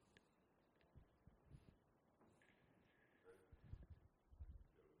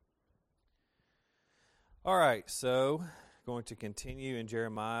All right, so going to continue in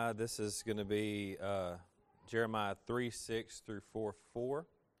Jeremiah. This is going to be Jeremiah 3:6 through 4:4.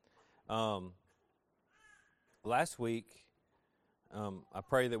 Last week, I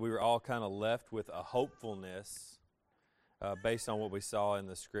pray that we were all kind of left with a hopefulness based on what we saw in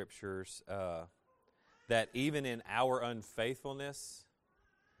the scriptures, that even in our unfaithfulness,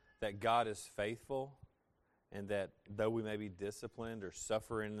 that God is faithful, and that though we may be disciplined or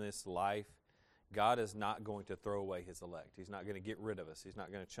suffer in this life, God is not going to throw away His elect. He's not going to get rid of us. He's not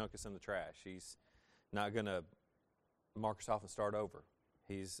going to chunk us in the trash. He's not going to mark us off and start over.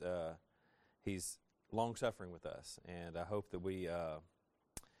 He's long-suffering with us, and I hope that we,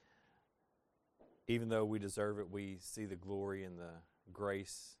 even though we deserve it, we see the glory and the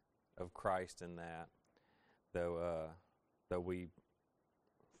grace of Christ in that, though we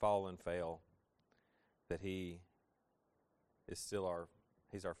fall and fail, that He is still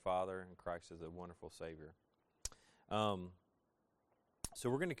He's our Father, and Christ is a wonderful Savior. So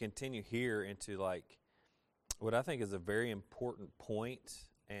we're going to continue here into what I think is a very important point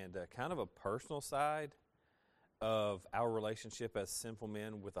and kind of a personal side of our relationship as sinful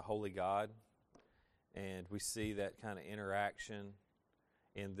men with a holy God. And we see that kind of interaction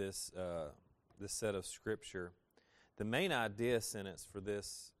in this set of Scripture. The main idea sentence for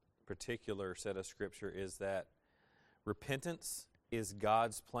this particular set of Scripture is that repentance is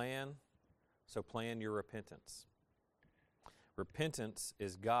God's plan, so plan your repentance. Repentance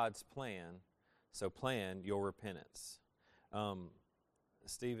is God's plan, so plan your repentance.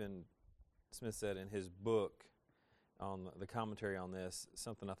 Stephen Smith said in his book, on the commentary on this,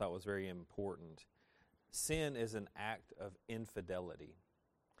 something I thought was very important. Sin is an act of infidelity.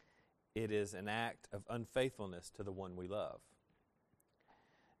 It is an act of unfaithfulness to the one we love.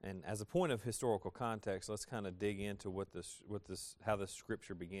 And as a point of historical context, let's kind of dig into how this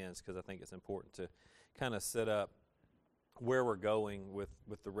scripture begins, because I think it's important to kind of set up where we're going with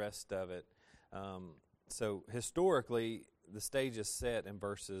the rest of it. So historically, the stage is set in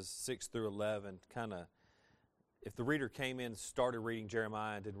verses 6 through 11. Kind of, if the reader came in, started reading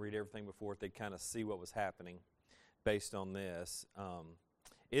Jeremiah, and didn't read everything before it, they'd kind of see what was happening based on this.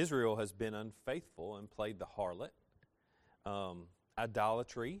 Israel has been unfaithful and played the harlot.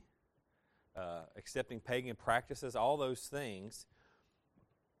 Idolatry, accepting pagan practices, all those things.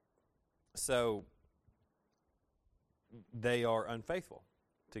 So they are unfaithful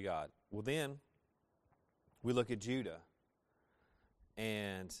to God. Well, then we look at Judah,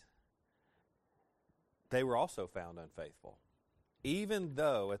 and they were also found unfaithful. Even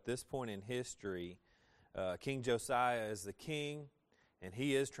though at this point in history, King Josiah is the king, and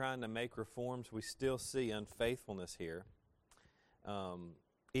he is trying to make reforms, we still see unfaithfulness here.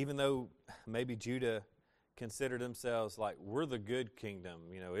 Even though maybe Judah considered themselves like, we're the good kingdom,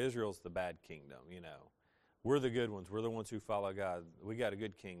 Israel's the bad kingdom, we're the good ones, we're the ones who follow God, we got a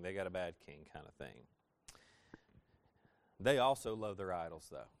good king, they got a bad king kind of thing. They also love their idols,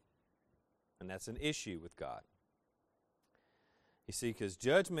 though, and that's an issue with God. You see, because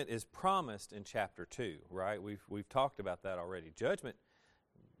judgment is promised in chapter 2, right? We've talked about that already. Judgment,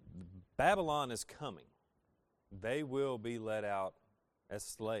 Babylon is coming. They will be let out as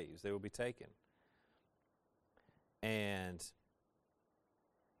slaves. They will be taken. And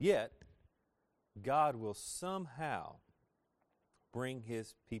yet, God will somehow bring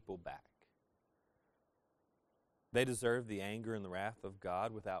His people back. They deserve the anger and the wrath of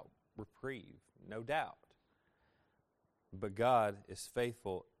God without reprieve, no doubt. But God is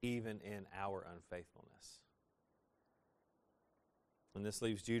faithful even in our unfaithfulness. And this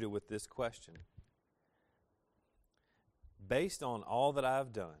leaves Judah with this question. Based on all that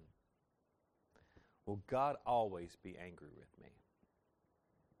I've done, will God always be angry with me?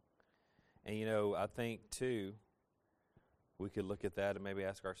 And I think too, we could look at that and maybe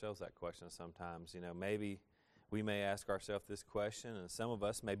ask ourselves that question sometimes. Maybe we may ask ourselves this question, and some of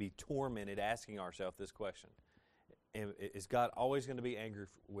us may be tormented asking ourselves this question. Is God always going to be angry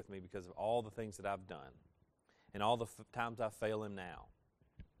with me because of all the things that I've done and all the times I fail Him now?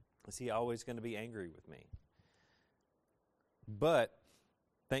 Is He always going to be angry with me? But,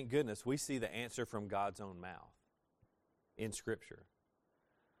 thank goodness, we see the answer from God's own mouth in Scripture.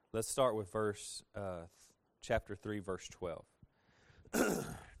 Let's start with chapter 3, verse 12.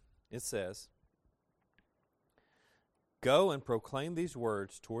 It says, "Go and proclaim these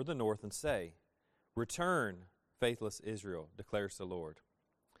words toward the north and say, 'Return, faithless Israel, declares the Lord.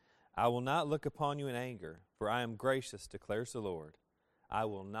 I will not look upon you in anger, for I am gracious, declares the Lord. I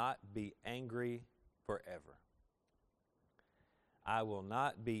will not be angry forever.'" I will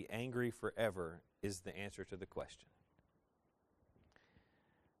not be angry forever is the answer to the question.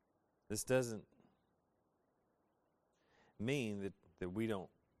 This doesn't mean that we don't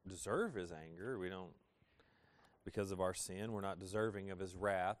deserve His anger. We don't, because of our sin, we're not deserving of His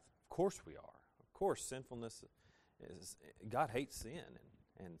wrath. Of course we are. Of course, sinfulness is, God hates sin,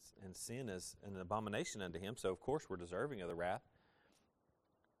 and sin is an abomination unto Him, so of course we're deserving of the wrath.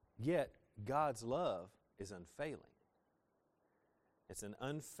 Yet, God's love is unfailing. It's an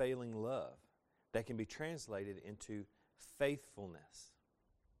unfailing love that can be translated into faithfulness.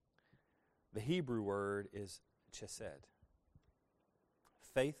 The Hebrew word is chesed.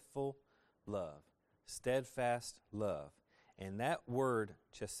 Faithful love, steadfast love. And that word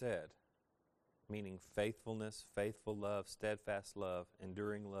chesed, meaning faithfulness, faithful love, steadfast love,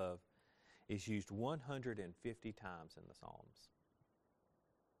 enduring love, is used 150 times in the Psalms.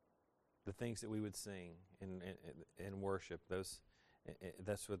 The things that we would sing in worship,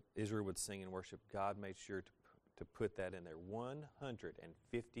 that's what Israel would sing in worship. God made sure to put that in there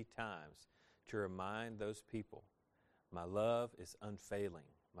 150 times to remind those people, my love is unfailing.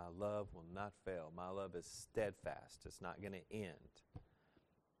 My love will not fail. My love is steadfast. It's not going to end.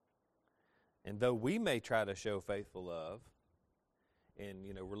 And though we may try to show faithful love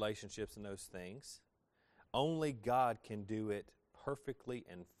in relationships and those things, only God can do it perfectly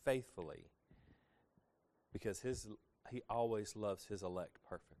and faithfully, because He always loves His elect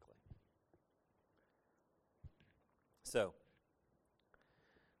perfectly. So,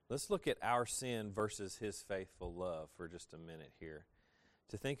 let's look at our sin versus His faithful love for just a minute here.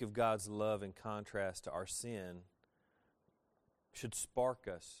 To think of God's love in contrast to our sin should spark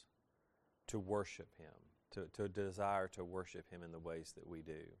us to worship Him, to desire to worship Him in the ways that we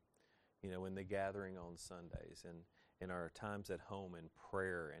do. In the gathering on Sundays, and in our times at home in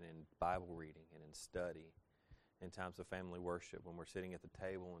prayer and in Bible reading and in study, in times of family worship when we're sitting at the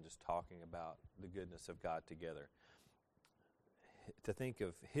table and just talking about the goodness of God together. To think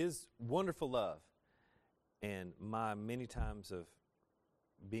of His wonderful love and my many times of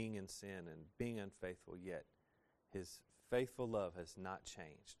being in sin and being unfaithful, yet His faithful love has not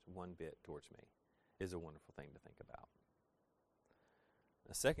changed one bit towards me, is a wonderful thing to think about.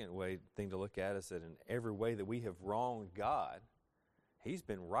 A second thing to look at is that in every way that we have wronged God, He's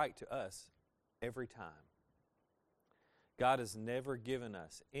been right to us every time. God has never given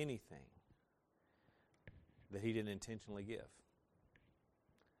us anything that He didn't intentionally give.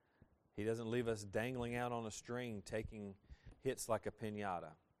 He doesn't leave us dangling out on a string, taking hits like a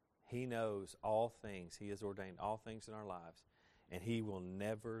piñata. He knows all things. He has ordained all things in our lives, and He will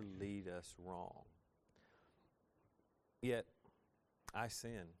never lead us wrong. Yet, I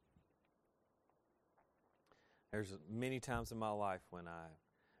sin. There's many times in my life when I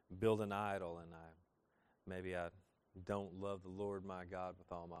build an idol and maybe I don't love the Lord my God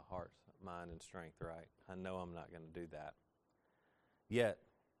with all my heart, mind, and strength, right? I know I'm not going to do that. Yet,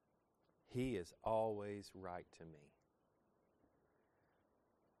 He is always right to me.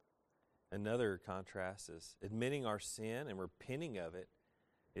 Another contrast is admitting our sin and repenting of it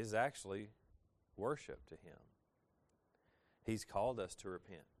is actually worship to Him. He's called us to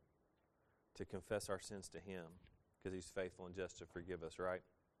repent, to confess our sins to Him, because He's faithful and just to forgive us, right?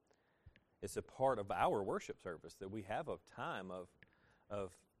 It's a part of our worship service that we have a time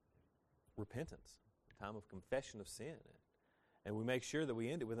of repentance, a time of confession of sin. And we make sure that we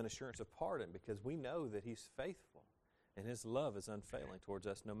end it with an assurance of pardon, because we know that He's faithful and His love is unfailing towards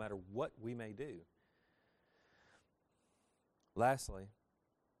us no matter what we may do. Lastly,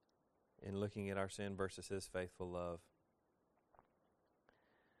 in looking at our sin versus His faithful love,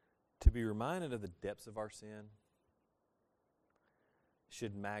 to be reminded of the depths of our sin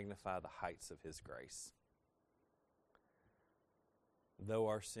should magnify the heights of His grace. Though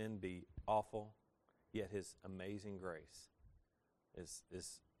our sin be awful, yet His amazing grace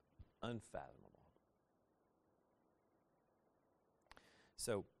is unfathomable.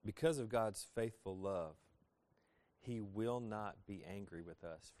 So, because of God's faithful love, He will not be angry with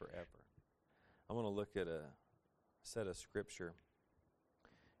us forever. I want to look at a set of scripture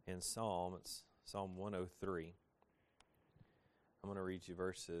in Psalm. It's Psalm 103. I'm going to read you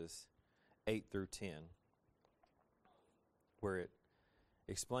verses 8 through 10, where it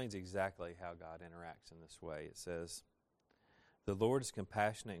explains exactly how God interacts in this way. It says, "The Lord is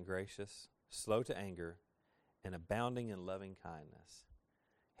compassionate and gracious, slow to anger, and abounding in loving kindness.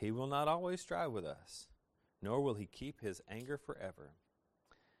 He will not always strive with us, nor will He keep His anger forever.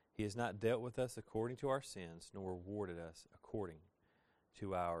 He has not dealt with us according to our sins, nor rewarded us according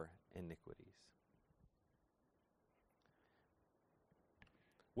to our iniquities."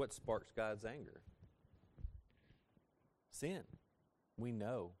 What sparks God's anger? Sin. We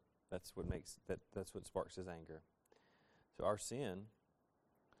know that's what sparks His anger. So our sin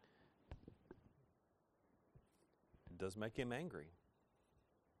does make him angry.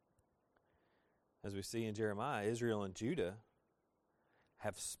 As we see in Jeremiah, Israel and Judah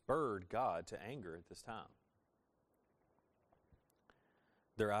have spurred God to anger at this time.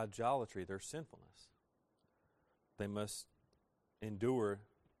 Their idolatry, their sinfulness. They must endure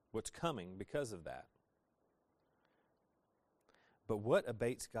what's coming because of that. But what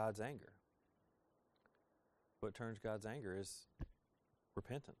abates God's anger? What turns God's anger is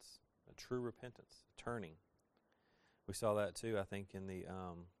repentance, a true repentance, a turning. We saw that too, I think, in the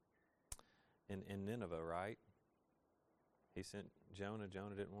in Nineveh, right? He sent Jonah.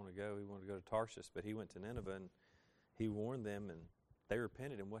 Jonah didn't want to go. He wanted to go to Tarshish, but he went to Nineveh and he warned them, and they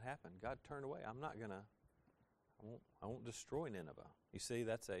repented. And what happened? God turned away. I won't destroy Nineveh. You see,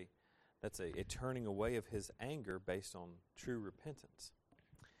 that's a turning away of his anger based on true repentance.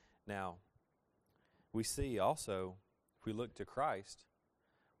 Now, we see also, if we look to Christ,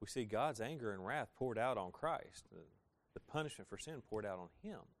 we see God's anger and wrath poured out on Christ. The punishment for sin poured out on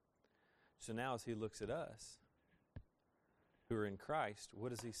him. So now as he looks at us, who are in Christ,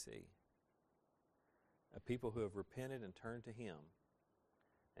 what does he see? A people who have repented and turned to him.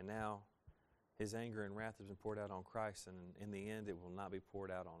 And now his anger and wrath has been poured out on Christ, and in the end it will not be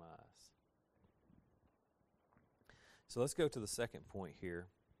poured out on us. So let's go to the second point here,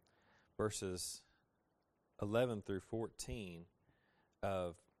 verses 11 through 14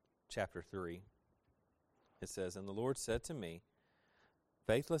 of chapter 3. It says, "And the Lord said to me,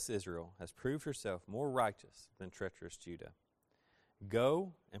 Faithless Israel has proved herself more righteous than treacherous Judah.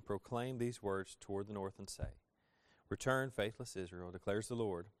 Go and proclaim these words toward the north and say, Return, faithless Israel, declares the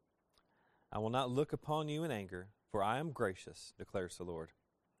Lord. I will not look upon you in anger, for I am gracious, declares the Lord.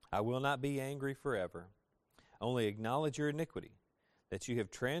 I will not be angry forever. Only acknowledge your iniquity, that you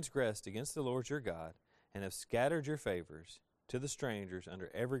have transgressed against the Lord your God, and have scattered your favors to the strangers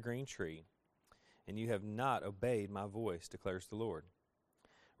under every green tree, and you have not obeyed my voice, declares the Lord.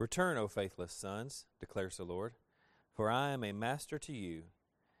 Return, O faithless sons, declares the Lord, for I am a master to you,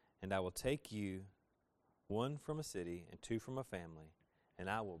 and I will take you, one from a city and two from a family, and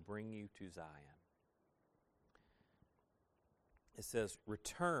I will bring you to Zion." It says,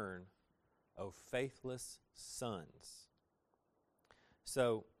 "Return, O faithless sons."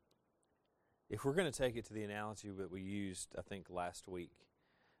 So, if we're going to take it to the analogy that we used, I think, last week,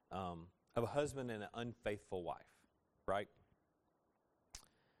 of a husband and an unfaithful wife, right?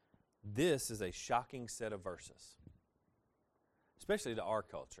 This is a shocking set of verses, especially to our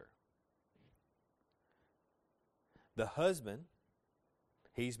culture. The husband,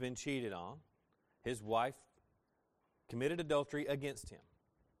 he's been cheated on. His wife committed adultery against him.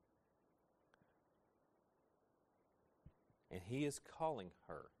 And he is calling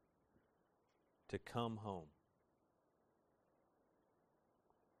her to come home.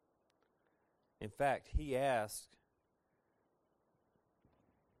 In fact, he asked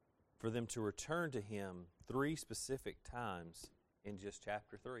for them to return to him 3 specific times in just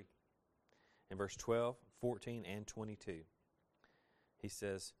chapter 3. In verse 12, 14, and 22, he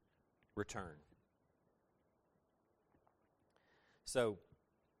says, return. So,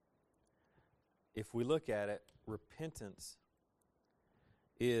 if we look at it, repentance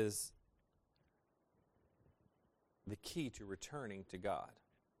is the key to returning to God.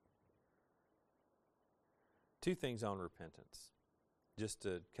 2 things on repentance, just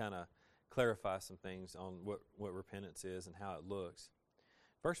to kind of clarify some things on what repentance is and how it looks.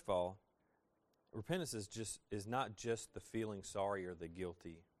 First of all, repentance is not just the feeling sorry or the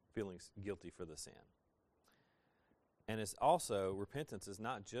feeling guilty for the sin. And it's also, repentance is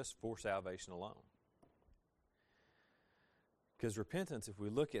not just for salvation alone. Because repentance, if we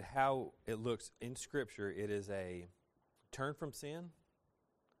look at how it looks in Scripture, it is a turn from sin,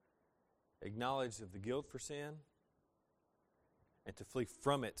 acknowledge of the guilt for sin, and to flee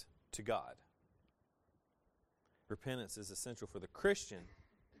from it to God. Repentance is essential for the Christian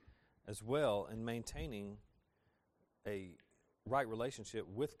as well in maintaining a right relationship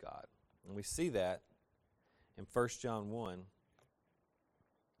with God. And we see that in 1 John 1,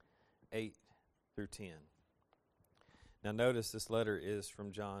 8 through 10. Now notice this letter is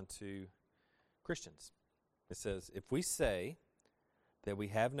from John to Christians. It says, "If we say that we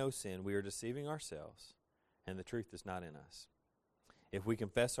have no sin, we are deceiving ourselves, and the truth is not in us. If we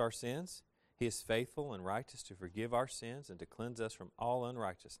confess our sins, He is faithful and righteous to forgive our sins and to cleanse us from all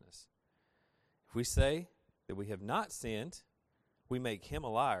unrighteousness. If we say that we have not sinned, we make Him a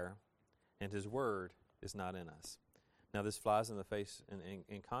liar, and His word is not in us." Now this flies in the face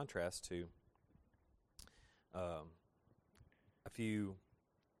in contrast to a few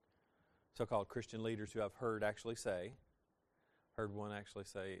so-called Christian leaders who I've heard one actually say,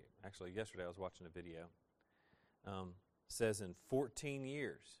 yesterday I was watching a video, says in 14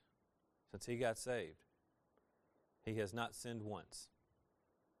 years since he got saved, he has not sinned once.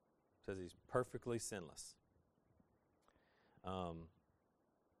 Says he's perfectly sinless.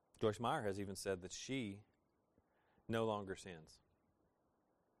 Joyce Meyer has even said that she no longer sins.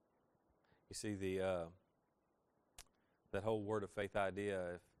 You see that whole word of faith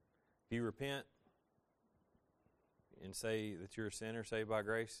idea. If you repent and say that you're a sinner saved by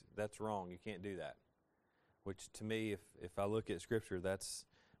grace, that's wrong. You can't do that. Which to me, if I look at Scripture, that's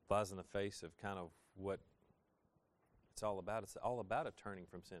flies in the face of kind of what it's all about. It's all about a turning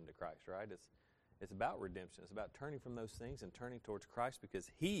from sin to Christ, right? It's about redemption. It's about turning from those things and turning towards Christ, because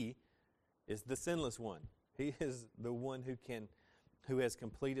He is the sinless one. He is the one who has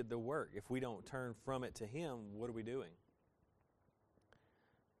completed the work. If we don't turn from it to Him, what are we doing?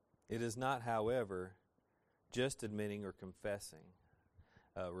 It is not, however, just admitting or confessing.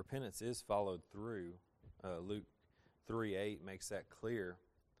 Repentance is followed through. Luke 3:8 makes that clear.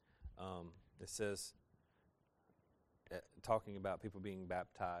 It says, talking about people being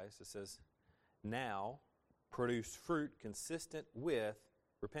baptized, it says, now produce fruit consistent with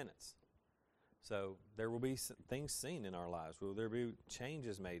repentance. So there will be things seen in our lives. Will there be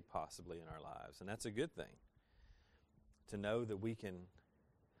changes made possibly in our lives? And that's a good thing. To know that we can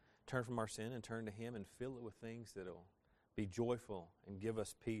turn from our sin and turn to Him and fill it with things that will be joyful and give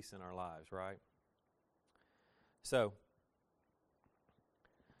us peace in our lives, right? So,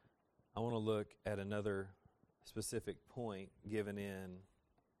 I want to look at another specific point given in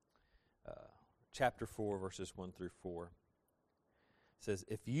chapter 4, verses 1 through 4. It says,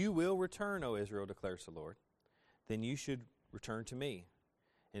 if you will return, O Israel, declares the Lord, then you should return to me.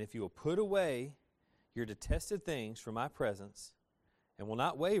 And if you will put away your detested things from my presence, and will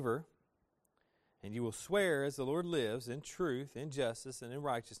not waver, and you will swear as the Lord lives, in truth, in justice, and in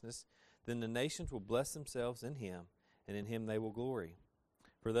righteousness, then the nations will bless themselves in Him, and in Him they will glory.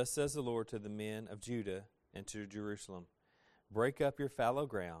 For thus says the Lord to the men of Judah and to Jerusalem, break up your fallow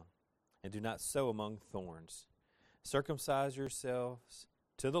ground, and do not sow among thorns. Circumcise yourselves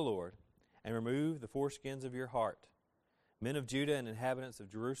to the Lord, and remove the foreskins of your heart, men of Judah and inhabitants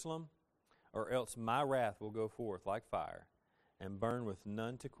of Jerusalem, or else my wrath will go forth like fire, and burn with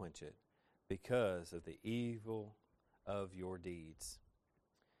none to quench it, because of the evil of your deeds.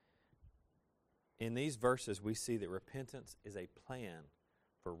 In these verses, we see that repentance is a plan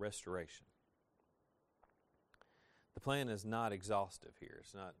for restoration. The plan is not exhaustive here.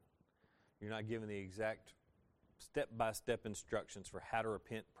 You're not given the exact step-by-step instructions for how to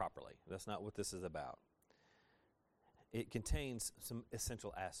repent properly. That's not what this is about. It contains some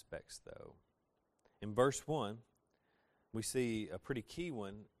essential aspects, though. In verse 1, we see a pretty key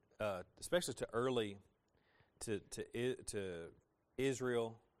one, especially to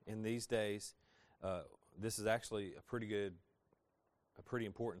Israel in these days. This is actually a pretty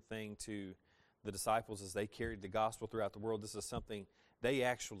important thing to the disciples as they carried the gospel throughout the world. This is something they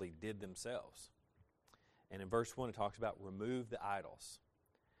actually did themselves. And in verse 1, it talks about remove the idols.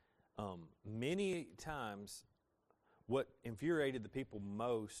 Many times, what infuriated the people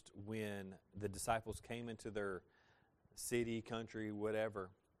most when the disciples came into their city, country, whatever,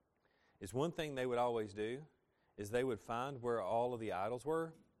 is one thing they would always do is they would find where all of the idols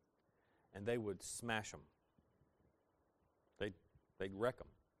were, and they would smash them. They'd wreck them.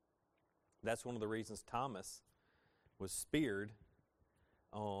 That's one of the reasons Thomas was speared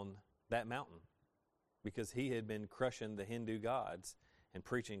on that mountain, because he had been crushing the Hindu gods and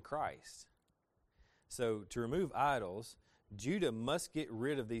preaching Christ. So to remove idols, Judah must get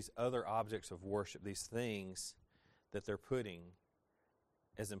rid of these other objects of worship, these things that they're putting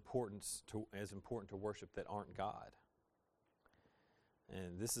as important to worship that aren't God.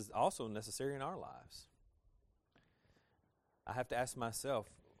 And this is also necessary in our lives. I have to ask myself,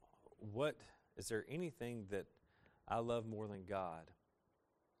 is there anything that I love more than God?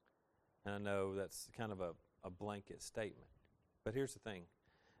 And I know that's kind of a blanket statement. But here's the thing.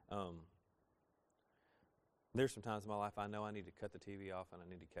 There's some times in my life I know I need to cut the TV off and I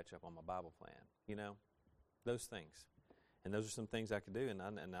need to catch up on my Bible plan. You know, those things. And those are some things I could do, and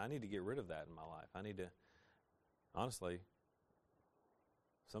I need to get rid of that in my life. I need to, honestly,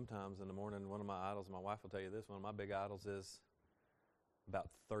 sometimes in the morning, one of my idols, my wife will tell you this, one of my big idols is about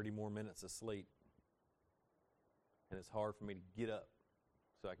 30 more minutes of sleep. And it's hard for me to get up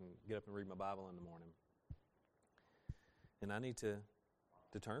so I can get up and read my Bible in the morning. And I need to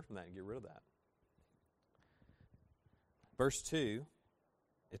turn from that and get rid of that. Verse 2,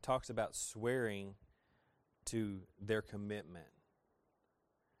 it talks about swearing to their commitment.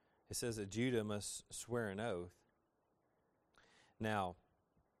 It says that Judah must swear an oath. Now,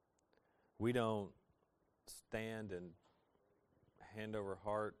 we don't stand and hand over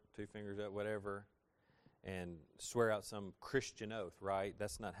heart, 2 fingers up, whatever, and swear out some Christian oath, right?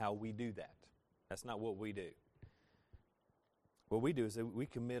 That's not how we do that. That's not what we do. What we do is that we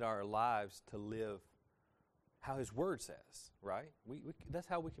commit our lives to live how His Word says, right? That's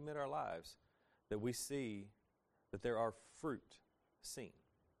how we commit our lives, that we see that there are fruit seen.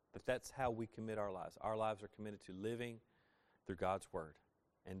 That's how we commit our lives. Our lives are committed to living through God's Word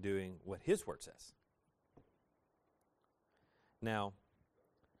and doing what His Word says. Now,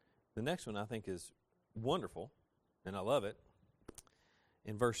 the next one I think is wonderful, and I love it.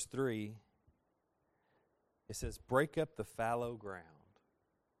 In verse 3, it says, break up the fallow ground.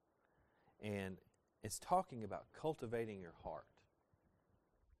 And it's talking about cultivating your heart.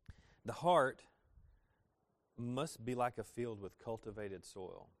 The heart must be like a field with cultivated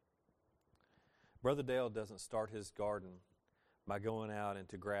soil. Brother Dale doesn't start his garden by going out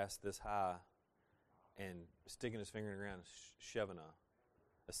into grass this high and sticking his finger in the ground and shoving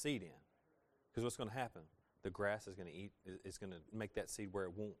a seed in. Because what's going to happen? The grass is going to eat, it's going to make that seed where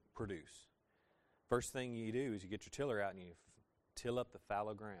it won't produce. First thing you do is you get your tiller out and you till up the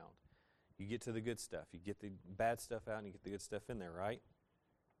fallow ground. You get to the good stuff. You get the bad stuff out and you get the good stuff in there, right?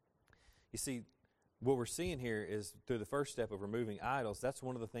 You see, what we're seeing here is through the first step of removing idols, that's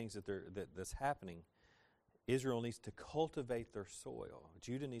one of the things that's happening. Israel needs to cultivate their soil.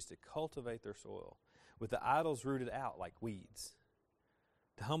 Judah needs to cultivate their soil with the idols rooted out like weeds,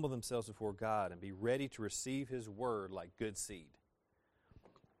 to humble themselves before God and be ready to receive His Word like good seed.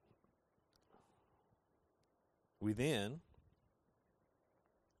 We then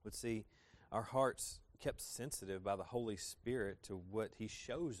would see our hearts kept sensitive by the Holy Spirit to what He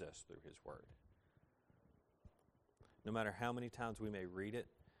shows us through His Word. No matter how many times we may read it,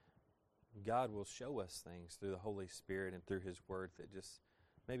 God will show us things through the Holy Spirit and through His Word that just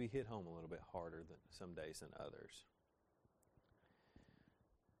maybe hit home a little bit harder than some days than others.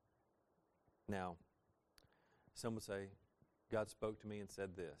 Now, some would say, God spoke to me and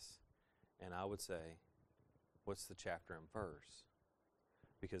said this. And I would say, what's the chapter and verse?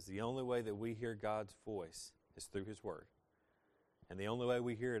 Because the only way that we hear God's voice is through His Word. And the only way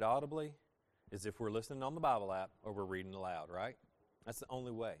we hear it audibly is if we're listening on the Bible app or we're reading aloud, right? That's the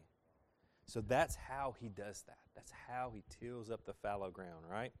only way. So that's how He does that. That's how He tills up the fallow ground,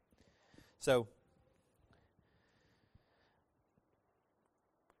 right? So,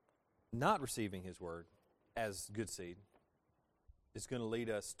 not receiving His Word as good seed is going to lead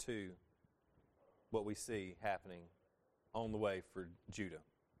us to what we see happening on the way for Judah.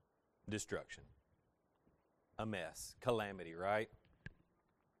 Destruction. A mess. Calamity, right?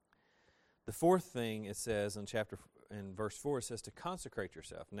 The fourth thing it says in verse 4, it says to consecrate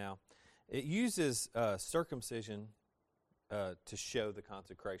yourself. Now, it uses circumcision to show the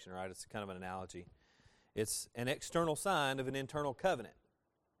consecration, right? It's kind of an analogy. It's an external sign of an internal covenant.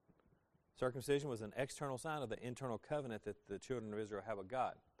 Circumcision was an external sign of the internal covenant that the children of Israel have with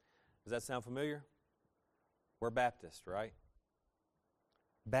God. Does that sound familiar? We're Baptists, right?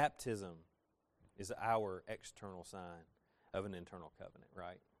 Baptism is our external sign of an internal covenant,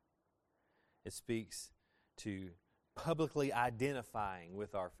 right? It speaks to publicly identifying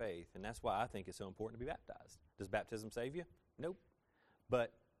with our faith, and that's why I think it's so important to be baptized. Does baptism save you? Nope.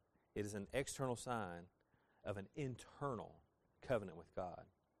 But it is an external sign of an internal covenant with God.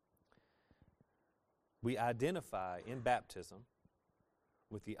 We identify in baptism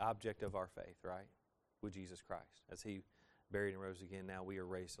with the object of our faith, right? With Jesus Christ. As He buried and rose again, now we are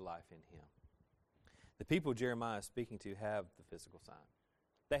raised to life in Him. The people Jeremiah is speaking to have the physical sign.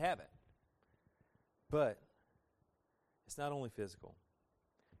 They have it. But it's not only physical,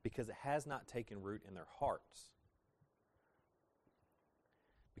 because it has not taken root in their hearts.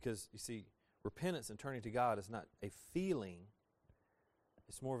 Because, you see, repentance and turning to God is not a feeling,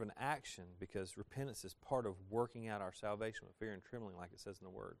 it's more of an action, because repentance is part of working out our salvation with fear and trembling, like it says in the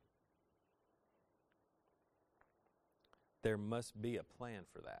Word. There must be a plan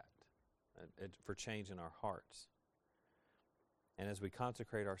for that, for change in our hearts. And as we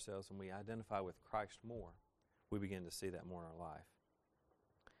consecrate ourselves and we identify with Christ more, we begin to see that more in our life.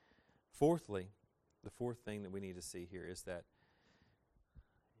 Fourthly, the fourth thing that we need to see here is that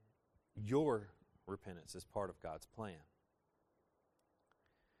your repentance is part of God's plan.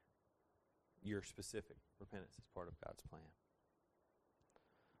 Your specific repentance is part of God's plan.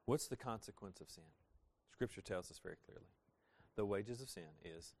 What's the consequence of sin? Scripture tells us very clearly. The wages of sin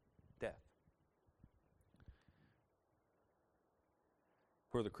is death.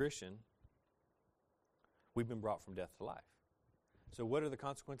 For the Christian, we've been brought from death to life. So what are the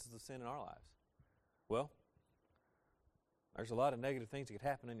consequences of sin in our lives? Well, there's a lot of negative things that could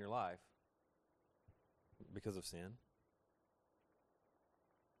happen in your life. because of sin.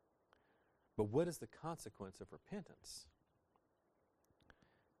 But what is the consequence of repentance?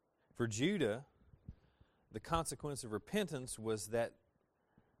 For Judah, the consequence of repentance was that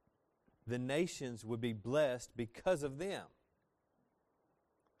the nations would be blessed because of them.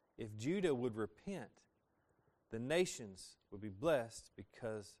 If Judah would repent, the nations would be blessed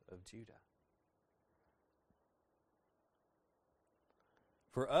because of Judah.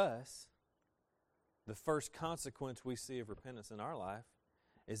 For us, the first consequence we see of repentance in our life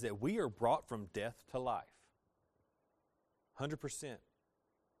is that we are brought from death to life. 100%.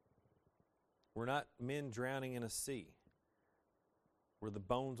 We're not men drowning in a sea. We're the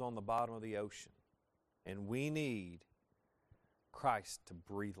bones on the bottom of the ocean. And we need Christ to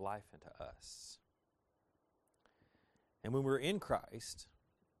breathe life into us. And when we're in Christ,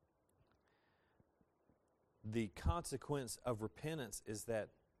 the consequence of repentance is that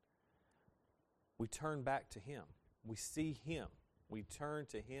we turn back to Him. We see Him. We turn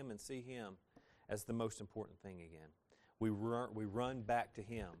to Him and see Him as the most important thing again. We run back to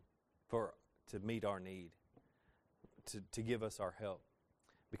Him to meet our need, to give us our help.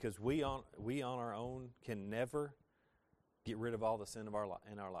 Because we on our own can never get rid of all the sin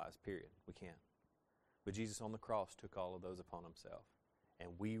in our lives, period. We can't. But Jesus on the cross took all of those upon Himself.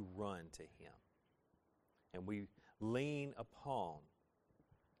 And we run to Him. And we lean upon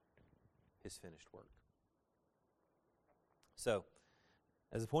His finished work. So,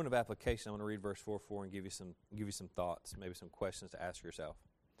 as a point of application, I'm going to read verse 4:4 and give you some thoughts, maybe some questions to ask yourself.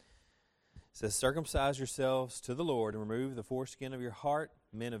 It says, "Circumcise yourselves to the Lord and remove the foreskin of your heart,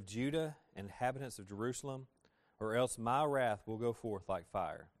 men of Judah and inhabitants of Jerusalem, or else my wrath will go forth like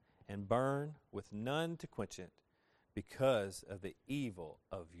fire and burn with none to quench it because of the evil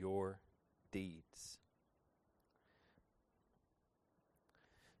of your deeds."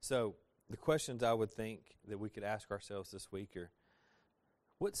 So, the questions I would think that we could ask ourselves this week are,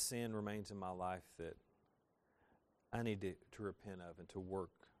 what sin remains in my life that I need to repent of and to work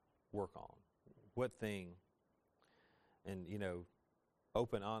on? What thing? And,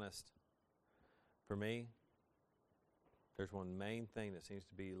 open, honest, for me, there's one main thing that seems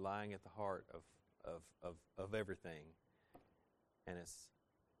to be lying at the heart of everything, and it's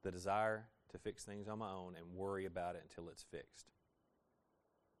the desire to fix things on my own and worry about it until it's fixed.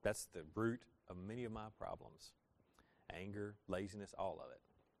 That's the root of many of my problems. Anger, laziness, all of it.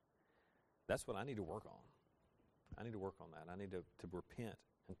 That's what I need to work on. I need to work on that. I need to repent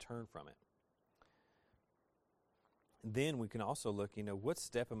and turn from it. And then we can also look, what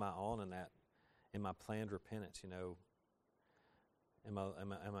step am I on in my planned repentance? Am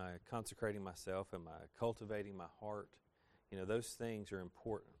I consecrating myself? Am I cultivating my heart? Those things are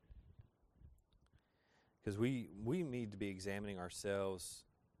important. Because we need to be examining ourselves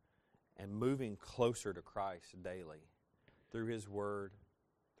and moving closer to Christ daily through His Word,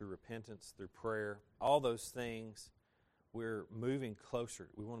 through repentance, through prayer, all those things. We're moving closer.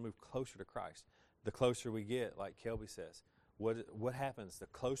 We want to move closer to Christ. The closer we get, like Kelby says, what happens? The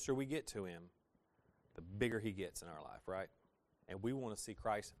closer we get to Him, the bigger He gets in our life, right? And we want to see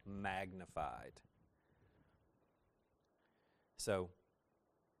Christ magnified. So,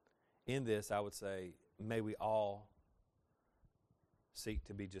 in this, I would say, may we all seek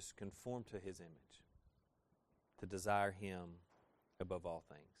to be just conformed to His image, to desire Him above all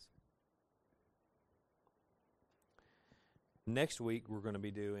things. Next week, we're going to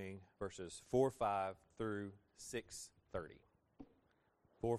be doing verses 4:5 through 6:30.